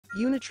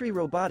Unitree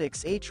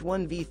Robotics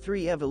H1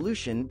 V3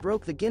 evolution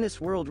broke the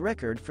Guinness World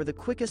Record for the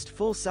quickest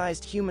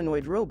full-sized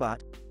humanoid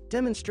robot,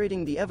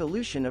 demonstrating the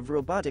evolution of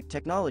robotic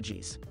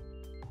technologies.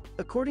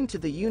 According to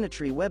the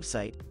Unitree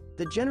website,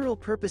 the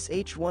general-purpose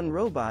H1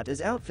 robot is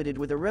outfitted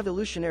with a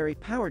revolutionary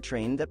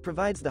powertrain that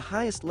provides the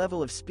highest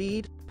level of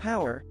speed,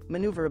 power,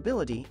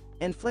 maneuverability,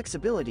 and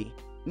flexibility,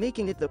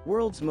 making it the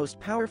world's most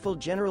powerful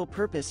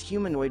general-purpose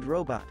humanoid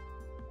robot.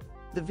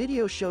 The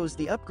video shows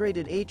the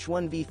upgraded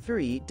H1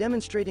 V3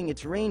 demonstrating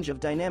its range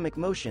of dynamic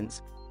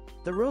motions.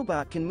 The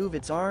robot can move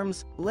its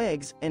arms,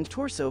 legs, and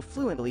torso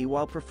fluently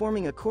while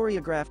performing a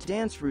choreographed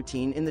dance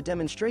routine in the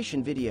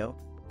demonstration video.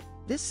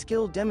 This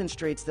skill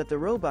demonstrates that the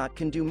robot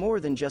can do more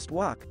than just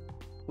walk.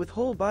 With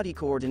whole-body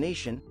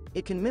coordination,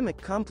 it can mimic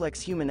complex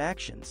human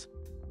actions.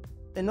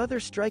 Another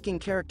striking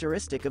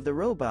characteristic of the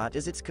robot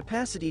is its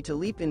capacity to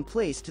leap in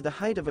place to the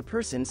height of a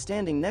person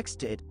standing next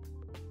to it.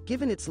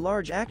 Given its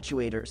large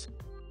actuators,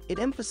 it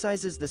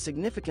emphasizes the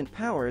significant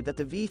power that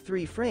the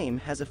V3 frame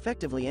has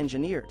effectively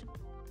engineered.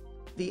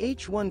 The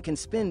H1 can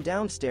spin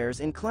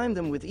downstairs and climb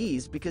them with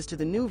ease because to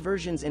the new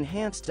version's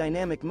enhanced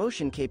dynamic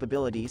motion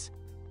capabilities.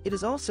 It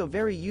is also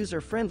very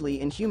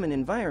user-friendly in human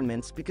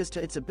environments because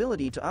to its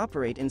ability to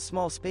operate in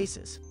small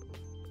spaces.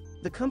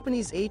 The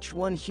company's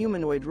H1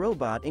 humanoid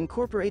robot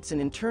incorporates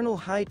an internal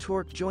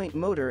high-torque joint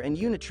motor and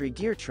Unitree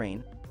gear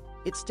train.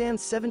 It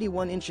stands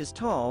 71 inches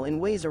tall and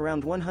weighs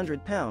around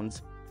 100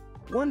 pounds.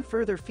 One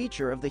further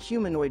feature of the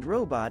humanoid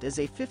robot is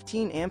a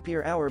 15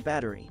 ampere-hour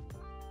battery.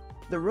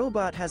 The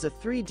robot has a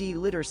 3D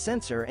LiDAR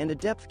sensor and a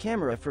depth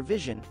camera for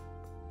vision.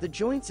 The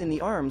joints in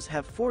the arms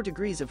have 4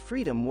 degrees of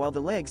freedom while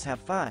the legs have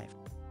 5.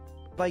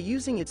 By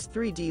using its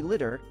 3D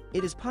LiDAR,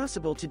 it is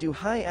possible to do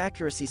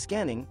high-accuracy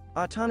scanning,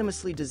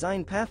 autonomously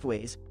design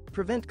pathways,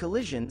 prevent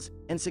collisions,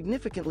 and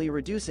significantly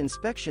reduce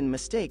inspection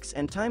mistakes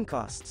and time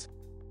costs.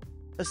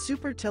 A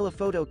super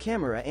telephoto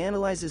camera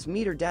analyzes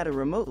meter data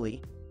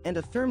remotely, and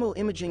a thermal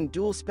imaging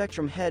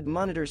dual-spectrum head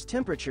monitors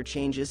temperature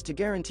changes to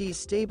guarantee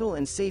stable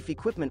and safe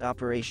equipment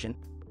operation.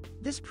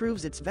 This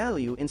proves its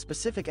value in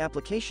specific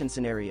application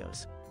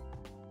scenarios.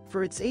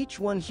 For its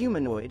H1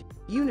 humanoid,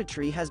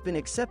 Unitree has been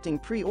accepting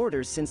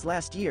pre-orders since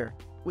last year,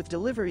 with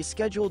delivery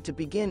scheduled to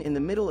begin in the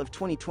middle of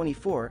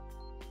 2024.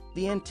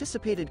 The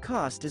anticipated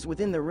cost is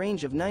within the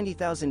range of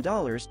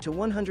 $90,000 to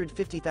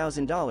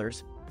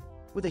 $150,000.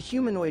 With a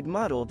humanoid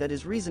model that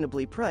is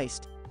reasonably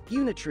priced,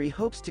 Unitree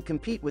hopes to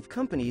compete with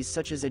companies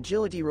such as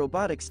Agility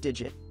Robotics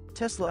Digit,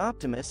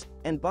 teslaoptimus,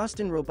 and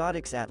Boston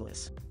Robotics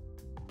Atlas.